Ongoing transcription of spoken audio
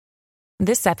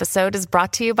This episode is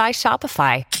brought to you by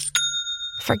Shopify.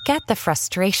 Forget the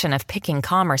frustration of picking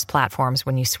commerce platforms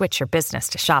when you switch your business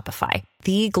to Shopify,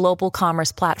 the global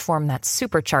commerce platform that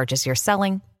supercharges your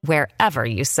selling wherever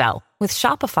you sell. With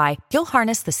Shopify, you'll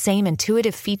harness the same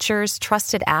intuitive features,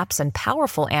 trusted apps, and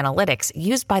powerful analytics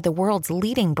used by the world's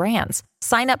leading brands.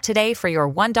 Sign up today for your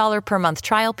 $1 per month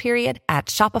trial period at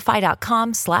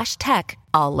shopify.com/tech,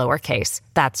 all lowercase.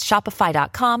 That's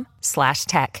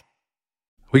shopify.com/tech.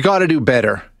 We got to do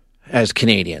better as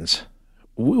Canadians.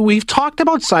 We've talked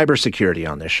about cybersecurity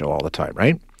on this show all the time,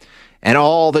 right? And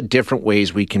all the different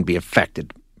ways we can be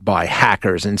affected by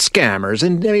hackers and scammers.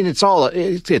 And I mean,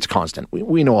 it's constant.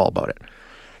 We know all about it.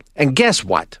 And guess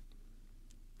what?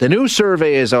 The new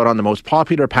survey is out on the most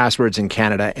popular passwords in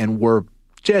Canada, and we're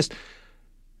just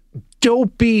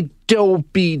dopey,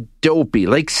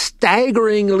 like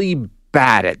staggeringly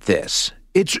bad at this.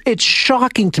 It's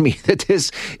shocking to me that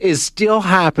this is still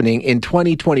happening in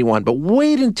 2021, but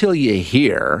wait until you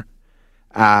hear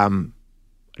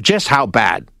just how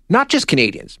bad, not just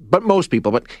Canadians, but most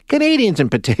people, but Canadians in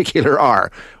particular are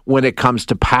when it comes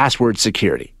to password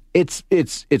security. It's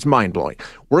mind-blowing.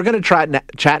 We're going to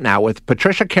chat now with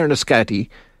Patricia Karnoskaita.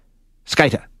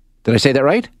 Did I say that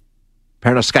right?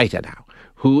 Karnoskaita now,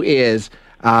 who is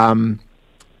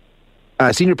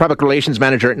Senior Public Relations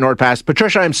Manager at NordPass.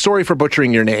 Patricia, I'm sorry for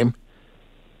butchering your name.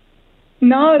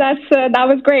 No, that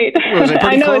was great.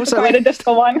 I know close? It's quite a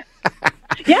difficult one.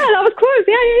 Yeah, that was close.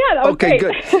 Yeah, that was okay,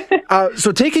 great. Good.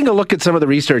 So taking a look at some of the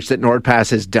research that NordPass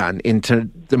has done into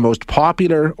the most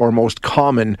popular or most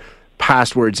common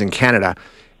passwords in Canada,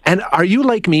 and are you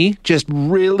like me, just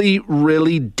really,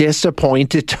 really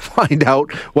disappointed to find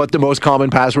out what the most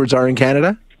common passwords are in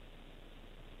Canada?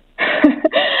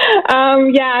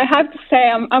 Yeah, I have to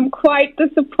say I'm quite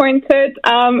disappointed.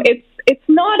 It's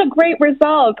not a great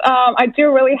result. I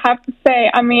do really have to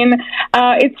say. I mean,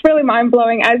 it's really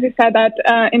mind-blowing, as you said, that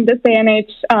in this day and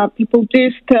age, people do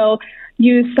still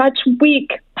use such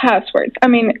weak passwords. I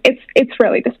mean, it's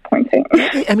really disappointing.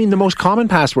 I mean, the most common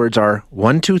passwords are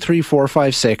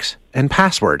 123456 and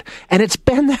password, and it's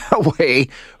been that way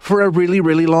for a really,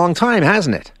 really long time,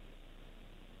 hasn't it?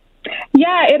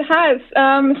 Yeah, it has.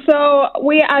 So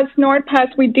we as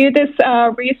NordPass, we do this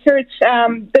research.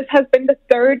 This has been the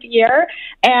third year.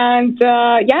 And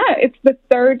it's the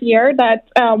third year that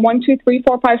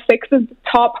 123456 is the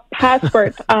top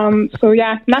password. So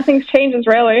yeah, nothing changes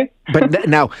really. But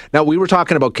now we were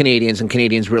talking about Canadians and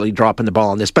Canadians really dropping the ball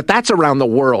on this, but that's around the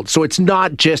world. So it's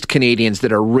not just Canadians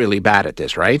that are really bad at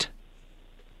this, right?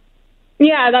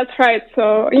 Yeah, that's right.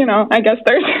 So, I guess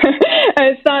there's,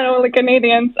 it's not only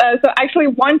Canadians. So actually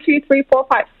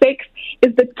 123456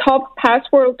 is the top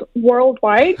password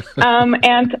worldwide.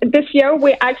 And this year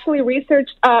we actually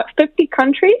researched 50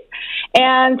 countries.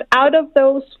 And out of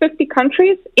those 50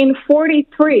 countries, in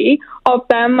 43 of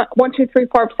them,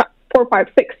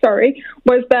 123456,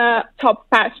 was the top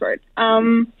password.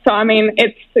 So, I mean,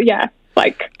 it's,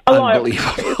 like a lot of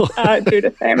countries do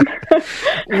the same.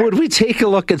 Would we take a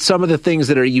look at some of the things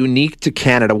that are unique to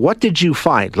Canada? What did you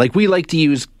find? Like, we like to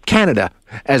use Canada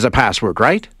as a password,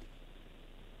 right?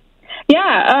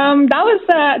 Yeah,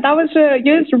 that was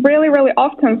used really, really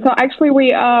often. So actually,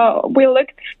 we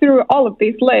looked through all of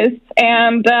these lists,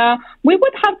 and we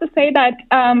would have to say that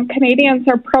Canadians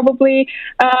are probably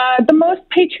the most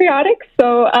patriotic.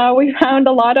 So we found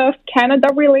a lot of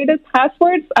Canada-related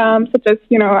passwords, such as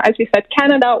as you said,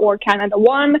 Canada or Canada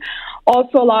One.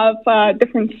 Also, a lot of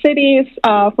different cities.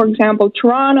 For example,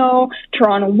 Toronto,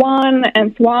 Toronto One,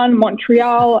 and so on,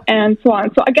 Montreal, and so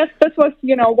on. So I guess this was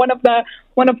one of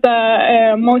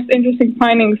the most interesting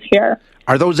findings here.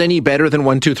 Are those any better than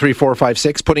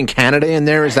 123456? Putting Canada in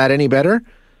there, is that any better?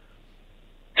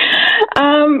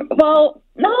 Well,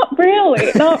 not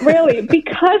really,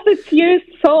 because it's used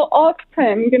so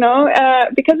often,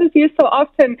 because it's used so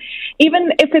often,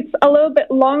 even if it's a little bit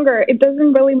longer, it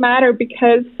doesn't really matter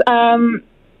because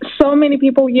so many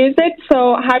people use it,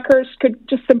 so hackers could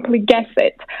just simply guess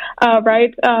it,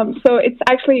 right? So it's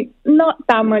actually not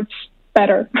that much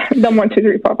better than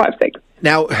 123456.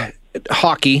 Now,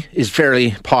 hockey is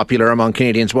fairly popular among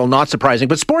Canadians. Well, not surprising,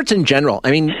 but sports in general,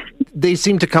 I mean, they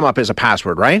seem to come up as a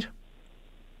password, right?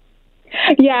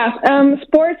 Yeah,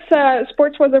 sports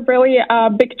was a really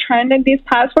big trend in these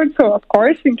passwords. So, of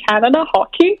course, in Canada,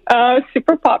 hockey,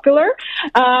 super popular.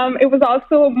 It was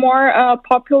also more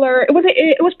popular.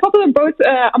 It was popular both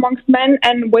amongst men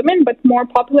and women, but more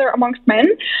popular amongst men.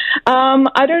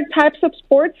 Other types of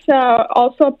sports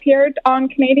also appeared on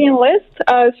Canadian lists.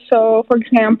 So, for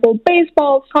example,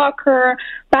 baseball, soccer,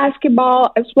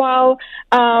 basketball as well.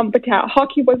 But yeah,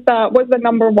 hockey was the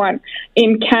number one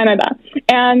in Canada.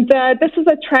 And this is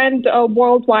a trend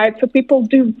worldwide. So people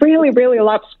do really, really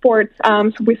love sports.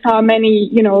 So we saw many,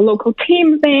 local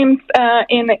teams names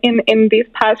in these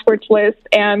passwords lists,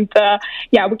 and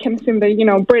we can assume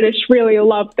that British really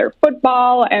love their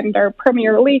football and their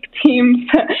Premier League teams.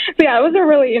 So yeah, it was a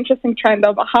really interesting trend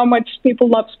of how much people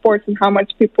love sports and how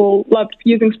much people love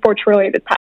using sports-related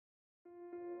passwords.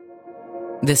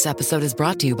 This episode is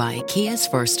brought to you by Kia's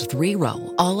first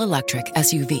 3-row, all-electric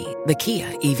SUV, the Kia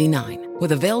EV9,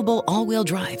 with available all-wheel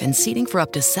drive and seating for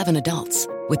up to 7 adults,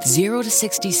 with 0 to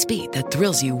 60 speed that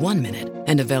thrills you 1 minute,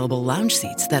 and available lounge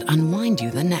seats that unwind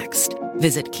you the next.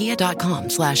 Visit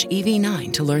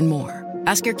kia.com/EV9 to learn more.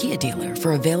 Ask your Kia dealer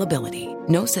for availability.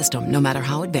 No system, no matter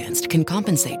how advanced, can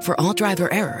compensate for all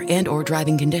driver error and or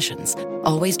driving conditions.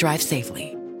 Always drive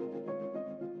safely.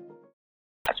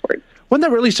 One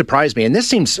that really surprised me, and this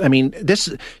seems,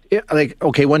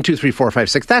 okay, 1, 2, 3, 4, 5,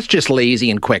 6, that's just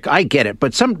lazy and quick. I get it.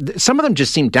 But some of them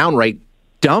just seem downright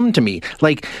dumb to me.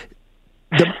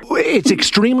 It's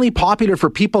extremely popular for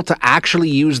people to actually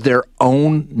use their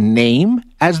own name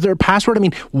as their password.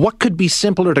 What could be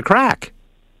simpler to crack?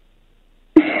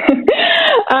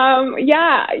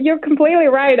 Yeah, you're completely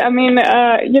right.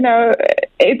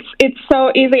 It's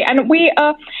so easy, and we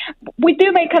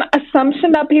do make an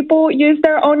assumption that people use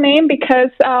their own name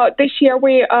because this year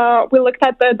we looked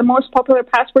at the most popular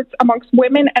passwords amongst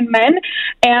women and men,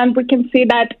 and we can see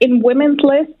that in women's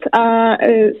lists,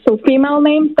 so female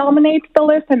names dominate the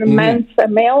list, and in men's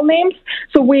male names.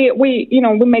 So we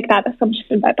make that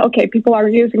assumption that people are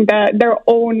using their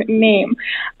own name.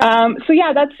 So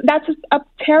yeah, that's a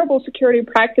terrible security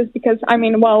practice because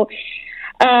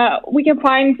we can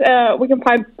find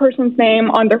person's name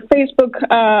on their Facebook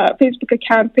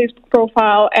account, Facebook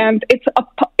profile, and it's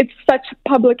such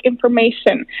public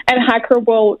information. And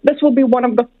this will be one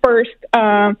of the first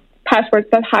passwords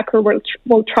that hacker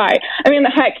will try.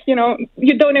 Heck, you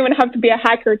don't even have to be a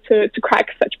hacker to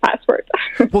crack such passwords.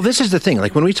 Well, this is the thing.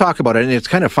 When we talk about it, and it's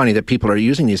kind of funny that people are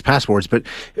using these passwords, but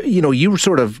you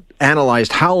sort of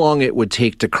analyzed how long it would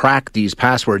take to crack these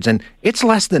passwords, and it's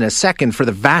less than a second for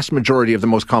the vast majority of the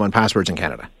most common passwords in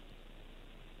Canada.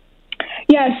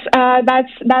 Yes,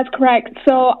 that's correct.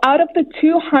 So out of the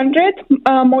 200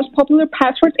 most popular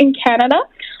passwords in Canada,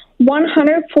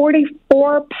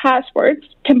 144 passwords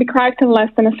can be cracked in less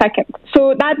than a second.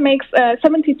 So that makes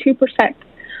 72%.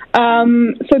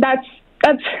 So that's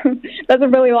a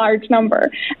really large number.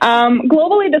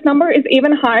 Globally, this number is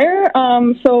even higher.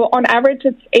 So on average,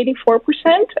 it's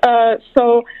 84%.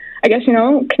 So I guess,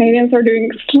 Canadians are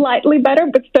doing slightly better,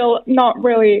 but still not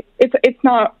really. It's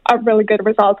not a really good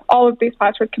result. All of these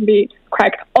passwords can be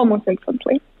cracked almost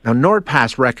instantly. Now,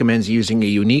 NordPass recommends using a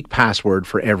unique password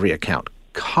for every account.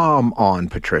 Come on,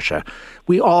 Patricia.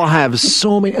 We all have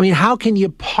so many. How can you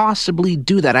possibly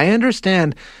do that? I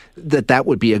understand that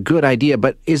would be a good idea,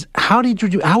 but how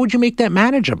would you make that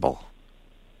manageable?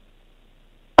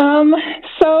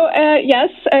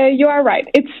 Yes, you are right.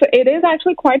 It is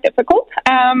actually quite difficult.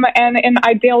 And in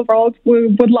ideal world, we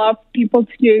would love people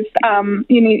to use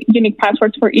unique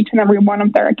passwords for each and every one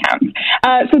of their accounts.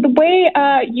 So the way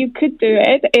you could do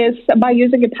it is by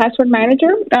using a password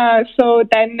manager. So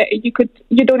then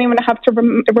you don't even have to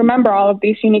remember all of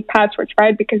these unique passwords,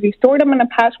 right? Because you store them in a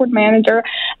password manager,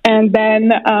 and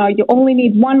then you only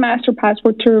need one master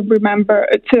password to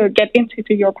get into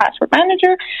your password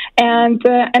manager, and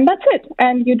that's it.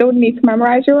 And you don't need to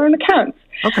memorize your own accounts.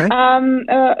 Okay.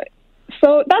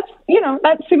 So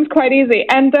that seems quite easy.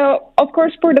 And of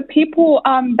course, for the people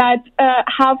that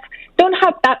don't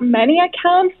have that many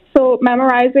accounts, so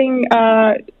memorizing,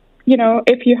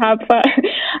 if you have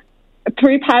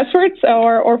 3 passwords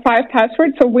or 5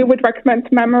 passwords, so we would recommend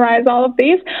to memorize all of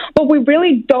these. What we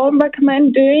really don't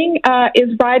recommend doing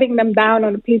is writing them down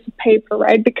on a piece of paper,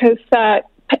 right? Because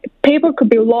paper could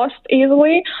be lost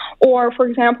easily, or for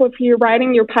example, if you're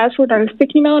writing your password on a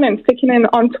sticky note and sticking it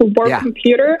onto a work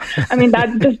computer,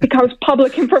 that just becomes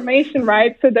public information,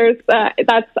 right? So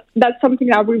that's something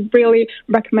that we really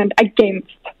recommend against.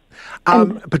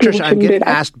 Patricia, I'm getting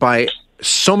asked by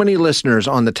so many listeners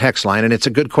on the text line, and it's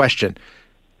a good question.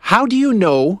 How do you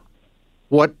know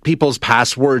what people's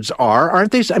passwords are?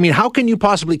 Aren't they? How can you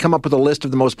possibly come up with a list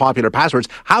of the most popular passwords?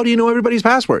 How do you know everybody's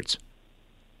passwords?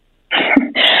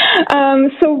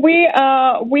 So we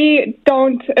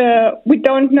don't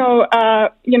know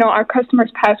our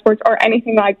customers' passwords or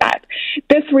anything like that.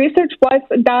 This research was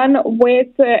done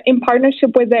in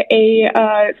partnership with a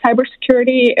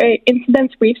cybersecurity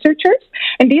incidents researchers,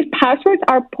 and these passwords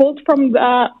are pulled from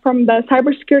the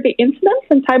cybersecurity incidents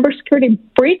and cybersecurity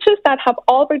breaches that have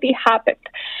already happened.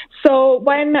 So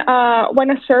when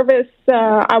a service,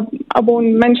 I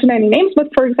won't mention any names,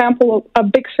 but for example, a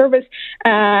big service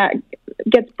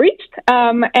gets breached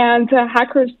and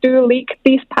hackers do leak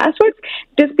these passwords,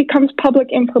 this becomes public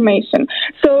information.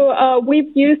 So we've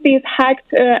used these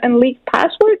hacked and leaked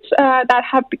passwords that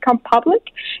have become public,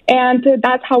 and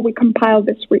that's how we compile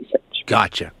this research.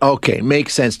 Gotcha. Okay,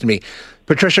 makes sense to me.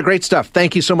 Patricia, great stuff.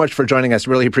 Thank you so much for joining us.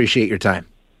 Really appreciate your time.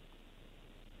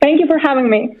 Thank you for having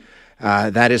me.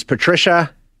 That is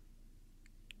Patricia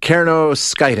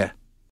Karnoskaite.